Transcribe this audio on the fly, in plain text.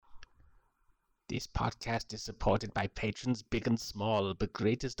This podcast is supported by patrons big and small, but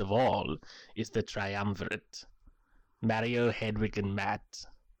greatest of all is the triumvirate. Mario, Hedwig, and Matt.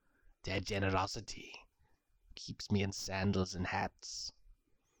 Their generosity keeps me in sandals and hats.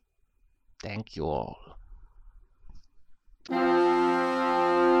 Thank you all.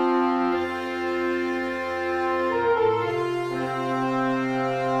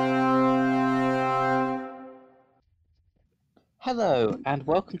 Hello, and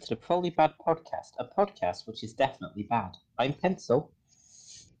welcome to the Probably Bad Podcast, a podcast which is definitely bad. I'm Pencil.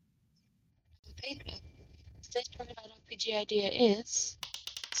 Paper. Today's Probably Bad RPG idea is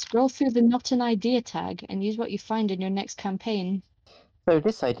scroll through the Not an Idea tag and use what you find in your next campaign. So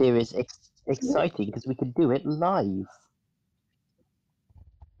this idea is exciting because we can do it live.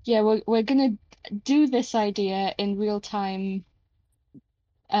 Yeah, we're gonna do this idea in real time.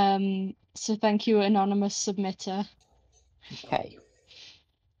 So thank you, anonymous submitter. Okay.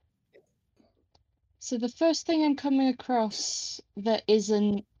 So the first thing I'm coming across that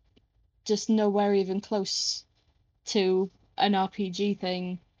isn't just nowhere even close to an RPG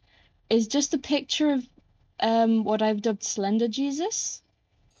thing is just a picture of what I've dubbed Slender Jesus.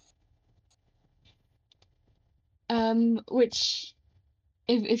 Which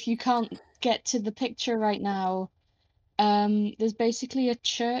if you can't get to the picture right now, there's basically a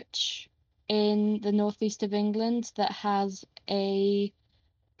church in the northeast of England that has I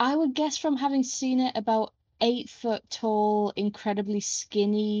would guess from having seen it, about 8 foot tall, incredibly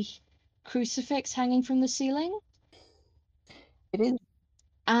skinny crucifix hanging from the ceiling. It is.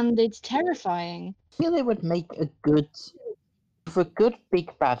 And it's terrifying. I feel it would make a good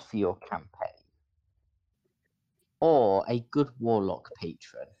big bad for your campaign, or a good warlock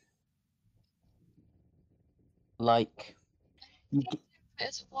patron. Like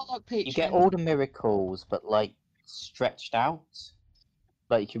It's a warlock patron. you get all the miracles, but like stretched out.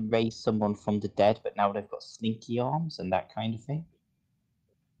 Like you can raise someone from the dead, but now they've got slinky arms and that kind of thing.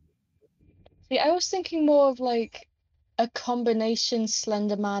 See, I was thinking more of like a combination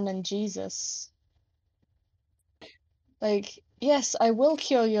Slender Man and Jesus. Like, yes, I will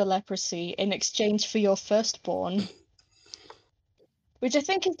cure your leprosy in exchange for your firstborn. Which I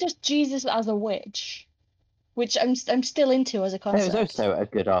think is just Jesus as a witch. Which I'm still into as a concept. It was also a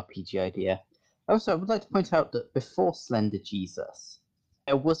good RPG idea. Also, I would like to point out that before Slender Jesus,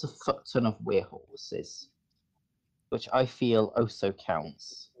 there was a fuck ton of werehorses, which I feel also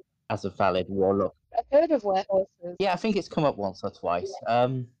counts as a valid warlock. I've heard of werehorses. Yeah, I think it's come up once or twice.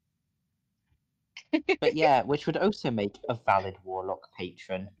 But yeah, which would also make a valid warlock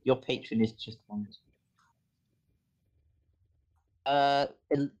patron. Your patron is just one. 12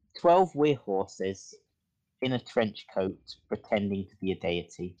 werehorses in a trench coat pretending to be a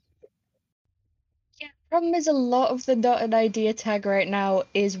deity. Yeah, problem is a lot of the Not an Idea tag right now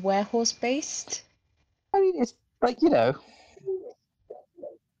is werehorse based. I mean, it's like,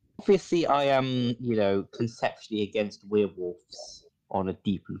 obviously I am, conceptually against werewolves on a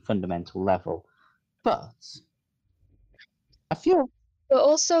deep and fundamental level, but I feel... But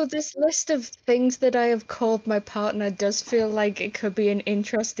also, this list of things that I have called my partner does feel like it could be an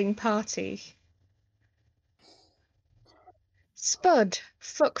interesting party. Spud,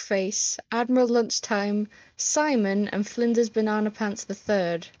 Fuckface, Admiral Lunchtime, Simon, and Flinders Banana Pants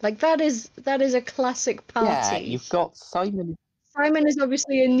III. Like, that is a classic party. Yeah, you've got Simon. Simon is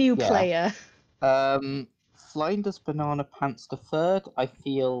obviously a new player. Flinders Banana Pants III, I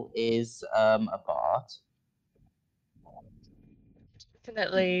feel, is a bard.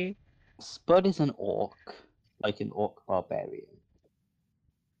 Definitely. Spud is an orc, like an orc barbarian.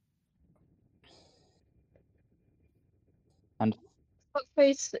 And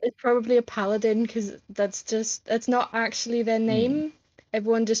Fuckface is probably a paladin because that's not actually their name.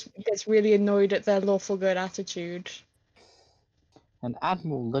 Everyone just gets really annoyed at their lawful good attitude. And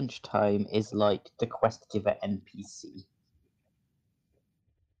Admiral Lunchtime is like the quest giver NPC.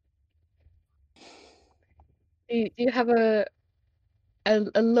 Do you have a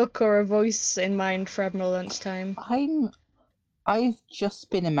look or a voice in mind for Admiral Lunchtime? I've just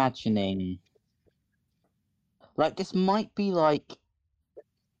been imagining, like, this might be like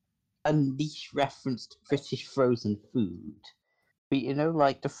a niche reference to British frozen food, but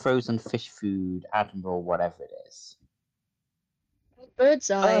like the frozen fish food Admiral whatever it is.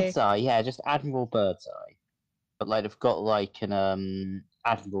 Birdseye, yeah, just Admiral Birdseye. But like they've got like an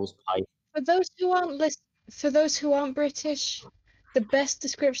Admiral's pie. For those who aren't British, the best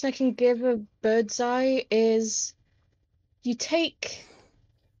description I can give of Birdseye is you take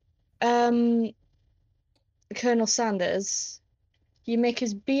Colonel Sanders, you make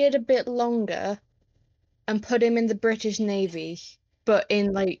his beard a bit longer and put him in the British Navy, but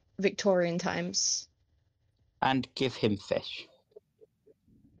in like Victorian times. And give him fish.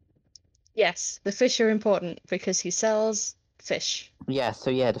 Yes, the fish are important because he sells fish. Yeah, so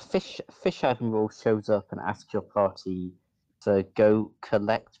yeah, the fish admiral shows up and asks your party to go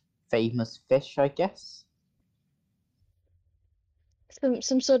collect famous fish, I guess.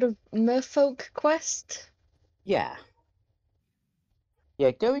 Some sort of merfolk quest. Yeah.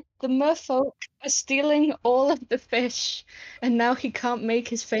 Yeah, going. The merfolk are stealing all of the fish, and now he can't make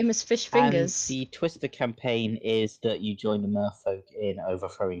his famous fish And fingers. the twist of the campaign is that you join the merfolk in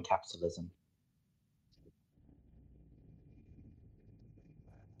overthrowing capitalism.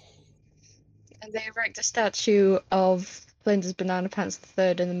 And they erect a statue of Flinders Banana Pants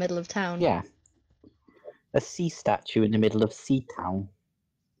III in the middle of town. Yeah. A sea statue in the middle of Sea Town.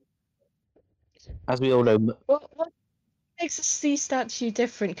 As we all know, What makes a sea statue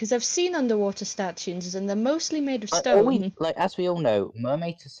different? Because I've seen underwater statues, and they're mostly made of stone. as we all know,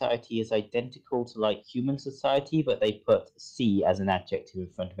 mermaid society is identical to like human society, but they put sea as an adjective in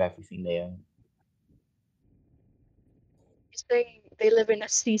front of everything they own. They live in a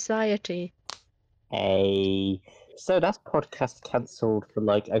society. Hey, so that's podcast cancelled for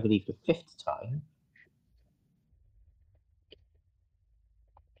like I believe the 5th time.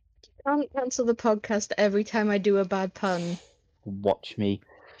 Can't cancel the podcast every time I do a bad pun. Watch me.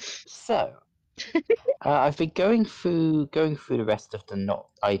 So, I've been going through the rest of the not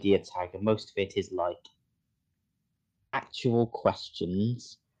idea tag, and most of it is like actual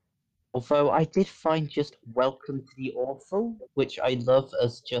questions. Although I did find just "Welcome to the Awful," which I love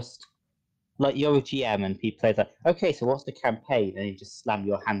as just like you're a GM and people play like, okay, so what's the campaign? And you just slam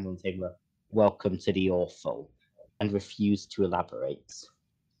your hand on the table, "Welcome to the Awful," and refuse to elaborate.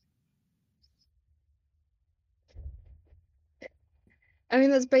 I mean,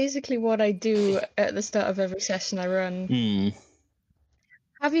 that's basically what I do at the start of every session I run. Hmm.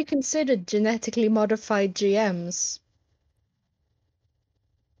 Have you considered genetically modified GMs?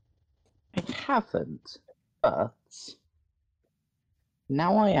 I haven't, but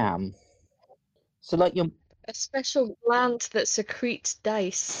now I am. So like you're. A special gland that secretes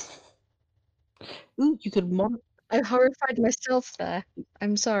dice. Ooh, you could I horrified myself there.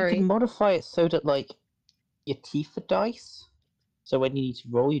 I'm you sorry. could modify it so that like your teeth are dice. So when you need to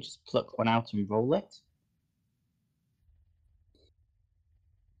roll, you just pluck one out and roll it.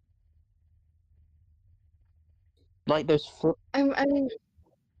 Like those. I'm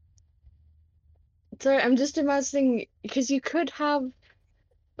sorry. I'm just imagining because you could have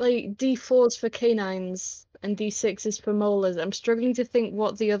like D4s for canines and D6s for molars. I'm struggling to think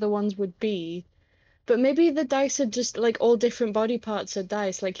what the other ones would be. But maybe the dice are just like all different body parts of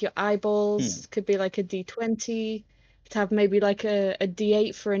dice. Like your eyeballs could be like a D20. Could have maybe like a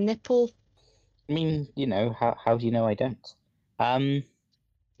D8 for a nipple. I mean, you know, how do you know I don't?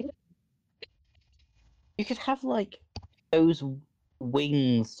 You could have like those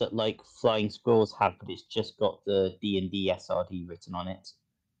wings that like flying squirrels have, but it's just got the D&D SRD written on it.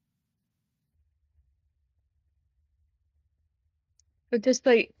 Or just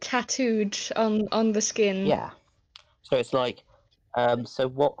like tattooed on the skin. Yeah. So it's like, so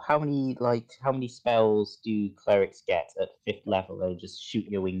what? How many spells do clerics get at 5th level? They just shoot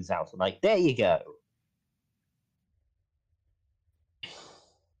your wings out and like, there you go.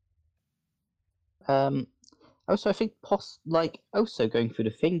 Also, I think also going through the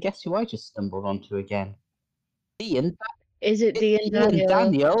thing. Guess who I just stumbled onto again? Ian. Is it D&Daniel?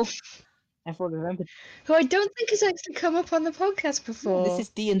 Daniel. Everyone remember? Who I don't think has actually come up on the podcast before. This is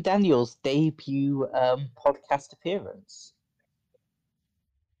D&Daniel's debut podcast appearance.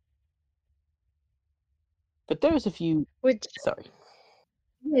 But there was a few. Sorry.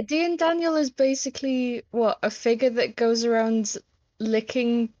 Yeah, D&Daniel is basically what, a figure that goes around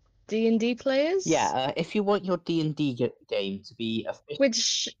licking D&D players? Yeah, if you want your D&D game to be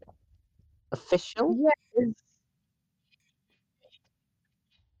official, yeah,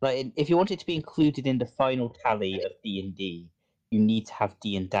 like if you want it to be included in the final tally of D&D, you need to have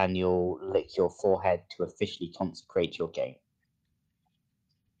D&Daniel lick your forehead to officially consecrate your game.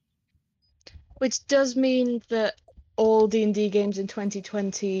 which does mean that all D&D games in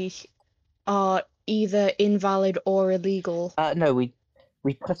 2020 are either invalid or illegal. No, we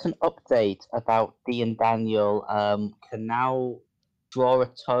put an update about D&Daniel can now draw a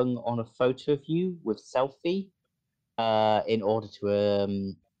tongue on a photo of you with selfie in order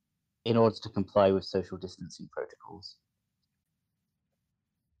to comply with social distancing protocols.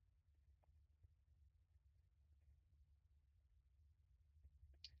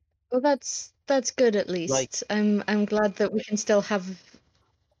 Well, that's good at least. I'm glad that we can still have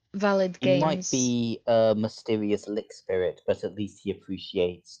valid He games. might be a mysterious lick spirit, but at least he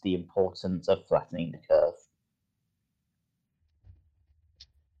appreciates the importance of flattening the curve.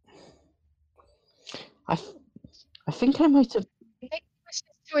 I think I might have. Nick wishes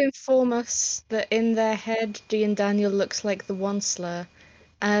to inform us that in their head, D&Daniel looks like the Onceler,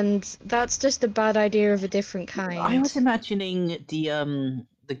 and that's just a bad idea of a different kind. I was imagining the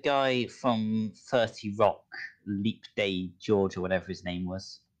guy from 30 Rock, Leap Day George, or whatever his name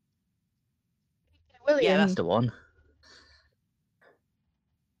was. William. Yeah, that's the one.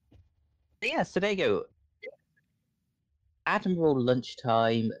 Yeah, so there you go. Admiral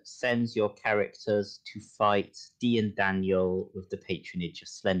Lunchtime sends your characters to fight D&Daniel with the patronage of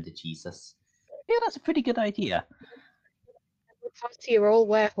Slender Jesus. Yeah, that's a pretty good idea. The party are all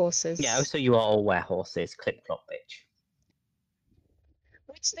werehorses. Yeah, so you are all werehorses, clip-clop bitch.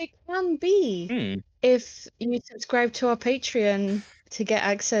 Which they can be if you subscribe to our Patreon to get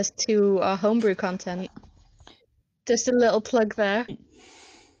access to our homebrew content. Just a little plug there.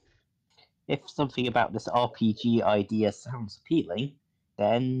 If something about this RPG idea sounds appealing,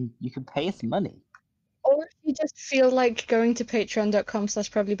 then you can pay us money. Or if you just feel like going to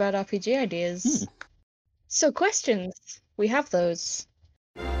patreon.com/probablybadrpgideas. So questions. We have those.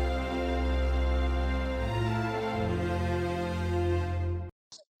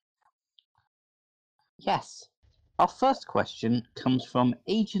 Yes. Our first question comes from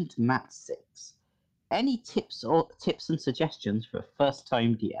Agent Matt6. Any tips and suggestions for a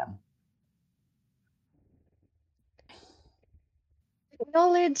first-time DM?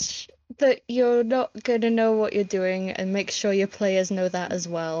 Acknowledge that you're not going to know what you're doing and make sure your players know that as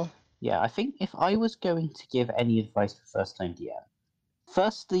well. Yeah, I think if I was going to give any advice for first-time DM,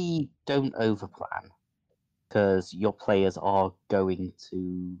 firstly, don't overplan, because your players are going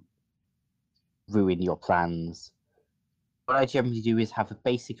to ruin your plans. What I generally do is have a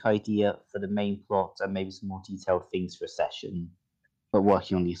basic idea for the main plot and maybe some more detailed things for a session, but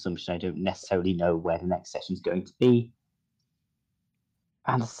working on the assumption I don't necessarily know where the next session is going to be.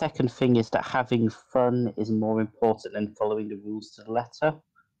 And the second thing is that having fun is more important than following the rules to the letter.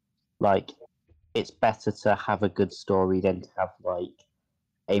 Like, it's better to have a good story than to have, like,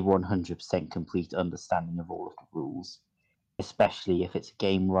 a 100% complete understanding of all of the rules. Especially if it's a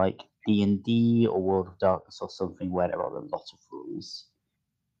game like D&D or World of Darkness or something where there are a lot of rules.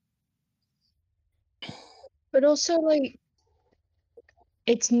 But also, like,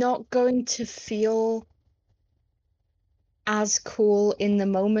 it's not going to feel as cool in the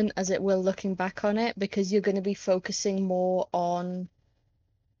moment as it will looking back on it, because you're going to be focusing more on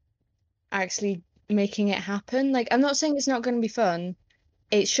actually making it happen. Like, I'm not saying it's not going to be fun.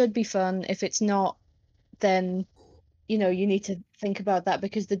 It should be fun. If it's not, then, you know, you need to think about that,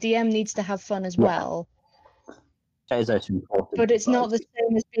 because the DM needs to have fun as well. That is also important. But it's not the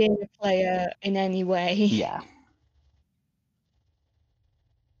same as being a player in any way. Yeah.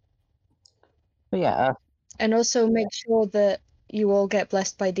 But yeah. And also make sure that you all get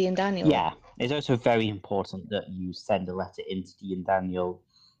blessed by D&Daniel. Yeah, it's also very important that you send a letter into D&Daniel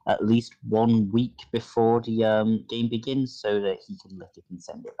at least 1 week before the game begins so that he can lick it and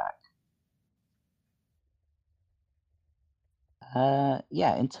send it back.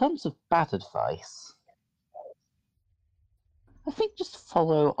 Yeah, in terms of bad advice, I think just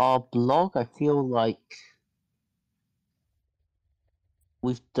follow our blog. I feel like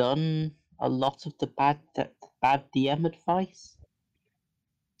we've done a lot of the bad DM advice.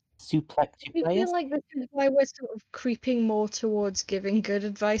 Suplex your I players. feel like this is why we're sort of creeping more towards giving good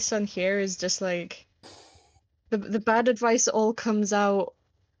advice on here, is just like the bad advice all comes out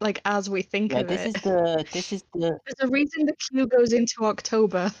like as we think of this it. This is the There's a reason the queue goes into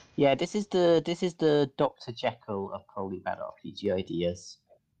October. Yeah, this is the Dr. Jekyll of Probably Bad RPG Ideas.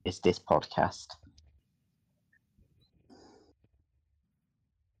 Is this podcast?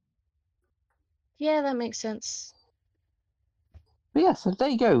 Yeah, that makes sense. But yeah, so there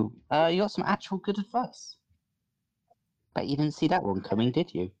you go. You got some actual good advice. Bet you didn't see that one coming,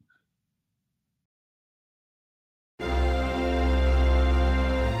 did you?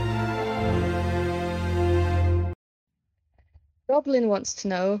 Goblin wants to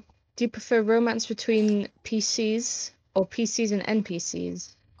know, do you prefer romance between PCs or PCs and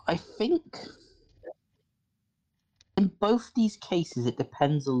NPCs? I think in both these cases it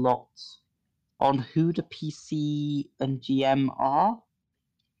depends a lot on who the PC and GM are.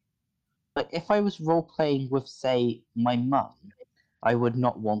 Like, if I was role-playing with, say, my mum, I would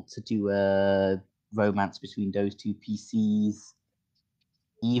not want to do a romance between those two PCs,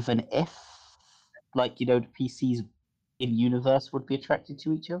 even if, like, you know, the PCs in universe would be attracted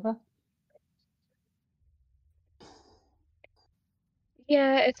to each other.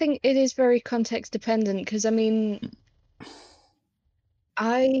 Yeah, I think it is very context dependent because, I mean,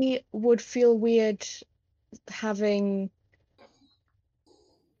 I would feel weird having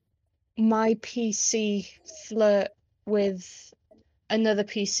my PC flirt with another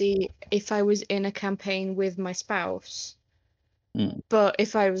PC if I was in a campaign with my spouse. Mm. But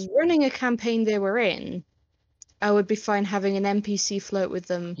if I was running a campaign they were in, I would be fine having an NPC flirt with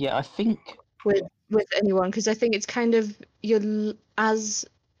them Yeah, I think. with anyone because I think it's kind of as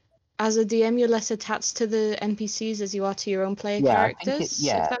a DM you're less attached to the NPCs as you are to your own player Yeah, I think characters,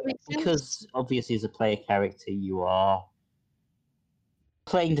 yeah, if that makes sense. because obviously as a player character you are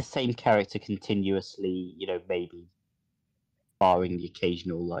playing the same character continuously, maybe barring the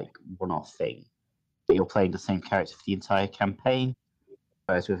occasional like one-off thing. But you're playing the same character for the entire campaign,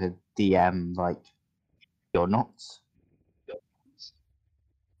 whereas with a DM, like, you're not.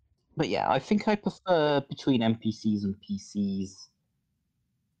 But yeah, I think I prefer between NPCs and PCs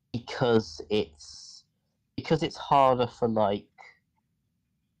because it's harder for like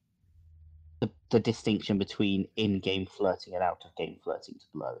the distinction between in-game flirting and out-of-game flirting to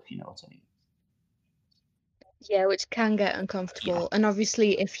blur, if you know what I mean. Yeah, which can get uncomfortable. And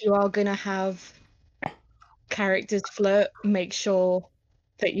obviously, if you are gonna have characters flirt, make sure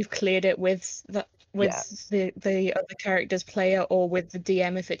that you've cleared it with Yeah. the other character's player or with the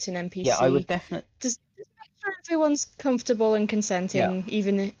DM if it's an NPC. Yeah, I would definitely. Just make sure everyone's comfortable and consenting,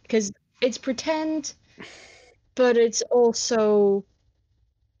 even because it's pretend, but it's also,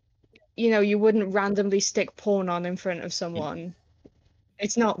 you wouldn't randomly stick porn on in front of someone.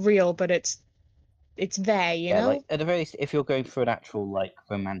 It's not real, but it's there, you know? Like at the very least, if you're going for an actual like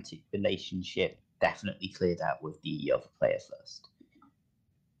romantic relationship, definitely clear that with the other player first.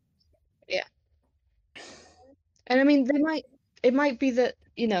 Yeah. And I mean, it might be that,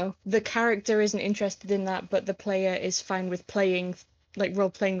 the character isn't interested in that, but the player is fine with playing, like role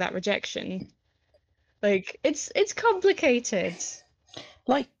playing that rejection. Like, it's complicated.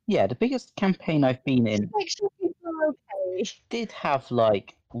 Like, yeah, the biggest campaign I've been in Just make sure people are okay. did have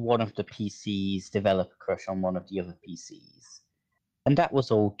like one of the PCs develop a crush on one of the other PCs, and that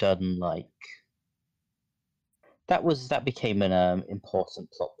was all done like that became an important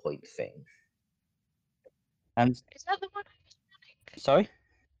plot point thing. And Is that the one I was running? sorry,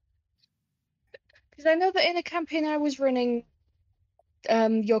 Because I know that in a campaign I was running,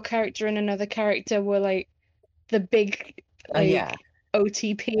 your character and another character were like the big yeah,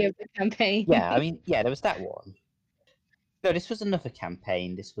 OTP of the campaign. yeah. I mean, yeah, there was that one. No, this was another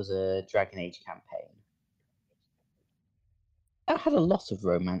campaign. This was a Dragon Age campaign. That had a lot of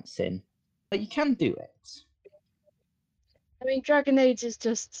romance in, but you can do it. I mean, Dragon Age is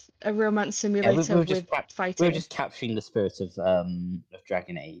just a romance Yeah, simulator with we fighting. were just capturing the spirit of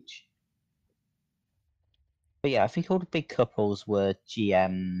Dragon Age. But yeah, I think all the big couples were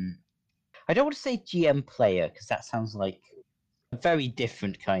GM. I don't want to say GM player because that sounds like a very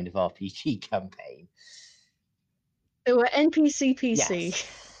different kind of RPG campaign. They were NPC PC.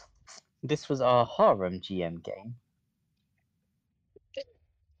 Yes, this was our harem GM game.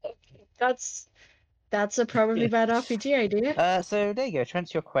 That's a probably bad RPG idea. So there you go. To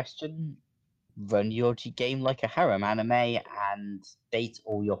answer your question, run your game like a harem anime and date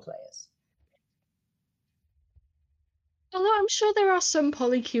all your players. Although I'm sure there are some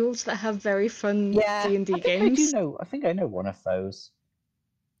polycules that have very fun D&D games. I think I know one of those.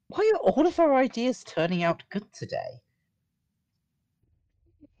 Why are all of our ideas turning out good today?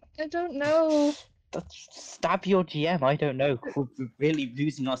 I don't know. Stab your GM. I don't know. We're really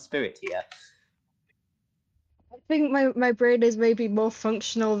losing our spirit here. I think my brain is maybe more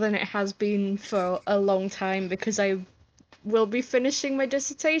functional than it has been for a long time because I will be finishing my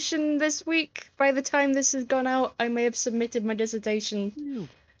dissertation this week. By the time this has gone out, I may have submitted my dissertation. Ooh,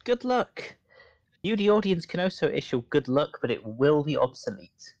 good luck. You, the audience, can also issue good luck, but it will be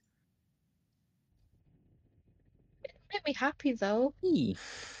obsolete. Make me happy though. Eee.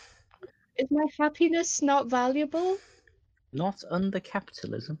 Is my happiness not valuable? Not under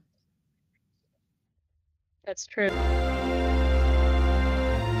capitalism. That's true.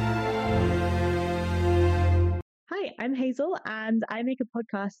 Hi, I'm Hazel, and I make a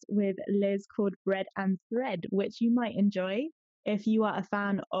podcast with Liz called Bread and Thread, which you might enjoy if you are a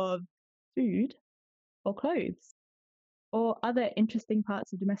fan of food or clothes or other interesting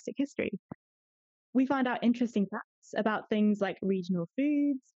parts of domestic history. We find out interesting facts about things like regional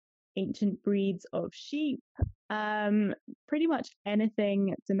foods, ancient breeds of sheep, pretty much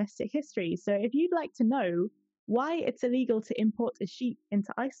anything domestic history. So if you'd like to know why it's illegal to import a sheep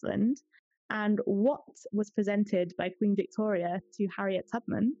into Iceland and what was presented by Queen Victoria to Harriet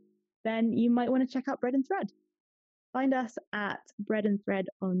Tubman, then you might want to check out Bread and Thread. find us at Bread and Thread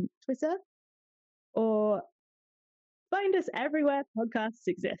on Twitter, or find us everywhere podcasts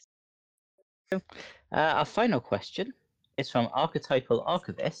exist. Our final question is from Archetypal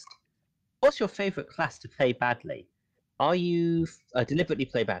Archivist. What's your favourite class to play badly? Are you deliberately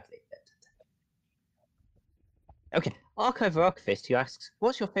play badly? Okay, Archiver Archivist who asks,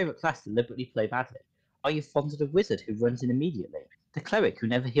 what's your favourite class to deliberately play badly? Are you fond of the wizard who runs in immediately? The cleric who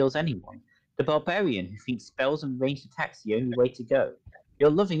never heals anyone? The barbarian who thinks spells and ranged attacks are the only way to go? Your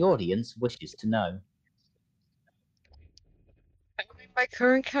loving audience wishes to know. My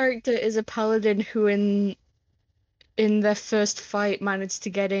current character is a paladin who in their first fight managed to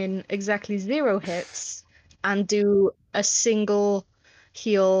get in exactly 0 hits and do a single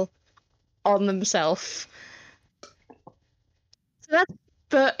heal on themselves.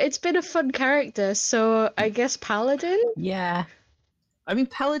 But it's been a fun character, so I guess paladin? Yeah. I mean,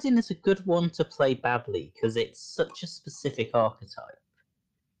 Paladin is a good one to play badly because it's such a specific archetype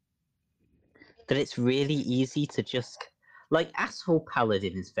that it's really easy to just... Like, Asshole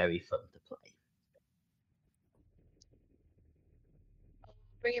Paladin is very fun to play.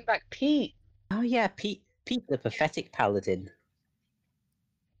 Bringing back Pete. Oh yeah, Pete the Pathetic Paladin.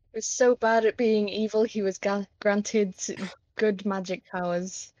 Was so bad at being evil, he was granted good magic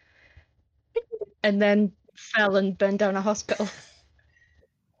powers. And then fell and burned down a hospital.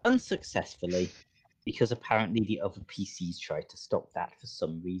 Unsuccessfully, because apparently the other PCs tried to stop that for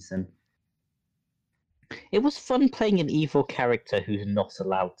some reason. It was fun playing an evil character who's not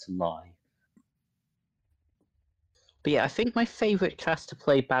allowed to lie. But yeah, I think my favourite class to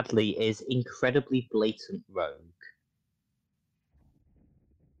play badly is Incredibly Blatant Rogue.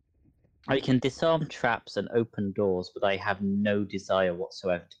 I can disarm traps and open doors, but I have no desire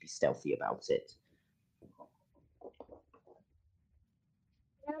whatsoever to be stealthy about it.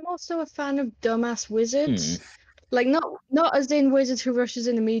 I'm also a fan of dumbass wizards. Like not as in wizard who rushes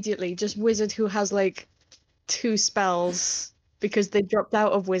in immediately, just wizard who has like 2 spells because they dropped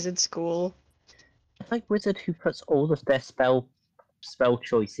out of wizard school. I like wizard who puts all of their spell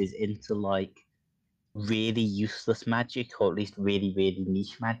choices into like really useless magic, or at least really, really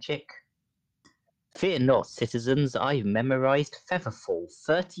niche magic. Fear not, citizens, I've memorized Featherfall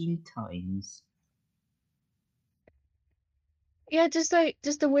 13 times. Yeah, just a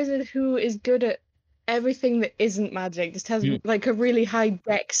wizard who is good at everything that isn't magic, just has like a really high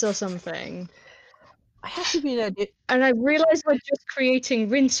dex or something. I have to be that. And I realize we're just creating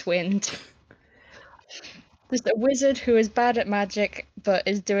Rincewind. Just a wizard who is bad at magic but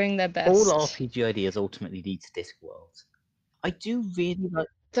is doing their best. All RPG ideas ultimately lead to Discworld. I do really like.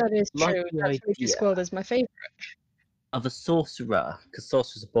 That is like true. the That's why idea Discworld is my favorite. of a sorcerer, because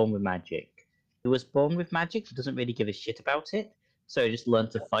sorcerers are born with magic, who was born with magic but doesn't really give a shit about it, so just learn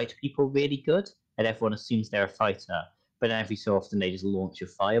to fight people really good, and everyone assumes they're a fighter, but then every so often they just launch a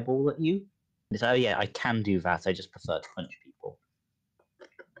fireball at you. And it's, oh yeah, I can do that, I just prefer to punch people.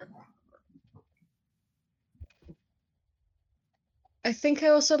 I think I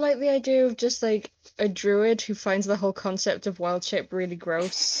also like the idea of just like a druid who finds the whole concept of wild shape really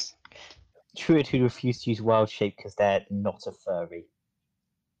gross. Druid who refuse to use wild shape because they're not a furry.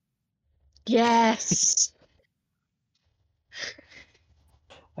 Yes.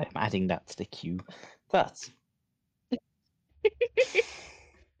 I'm adding that to the queue. But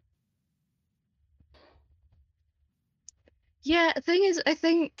Yeah, the thing is, I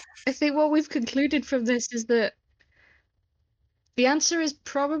think what we've concluded from this is that the answer is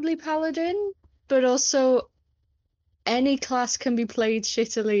probably paladin, but also any class can be played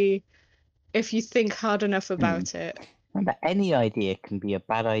shittily if you think hard enough about it. remember, any idea can be a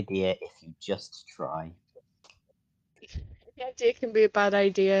bad idea if you just try. The idea can be a bad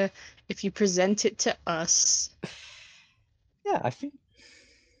idea if you present it to us. Yeah, I think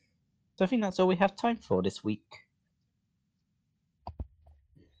that's all we have time for this week.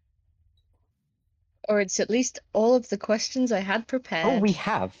 Or it's at least all of the questions I had prepared. Oh, we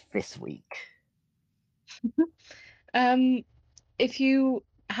have this week. If you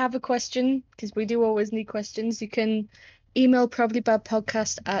have a question, because we do always need questions, you can email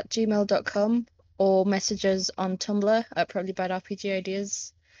probablybadpodcast@gmail.com or message us on Tumblr at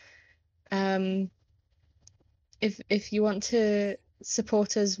probablybadrpgideas. If you want to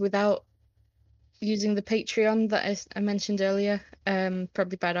support us without using the Patreon that I mentioned earlier,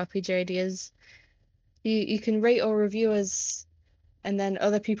 Probably Bad RPG Ideas, you can rate or review us, and then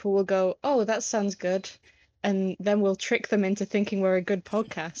other people will go, oh, that sounds good, and then we'll trick them into thinking we're a good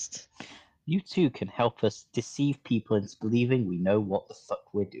podcast. You too can help us deceive people into believing we know what the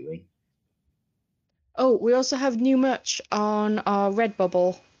fuck we're doing. Oh, we also have new merch on our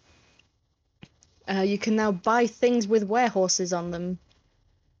Redbubble. You can now buy things with werehorses on them.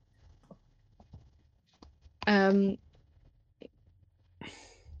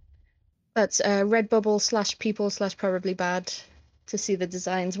 That's Redbubble/people/probably bad to see the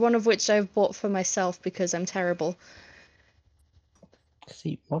designs. One of which I've bought for myself because I'm terrible.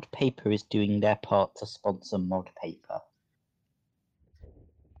 See, Mod Paper is doing their part to sponsor Mod Paper.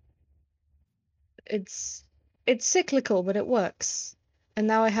 It's cyclical, but it works. And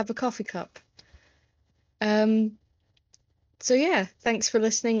now I have a coffee cup. So yeah, thanks for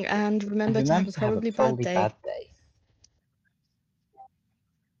listening, and remember to have a to have probably a probably bad day. bad day.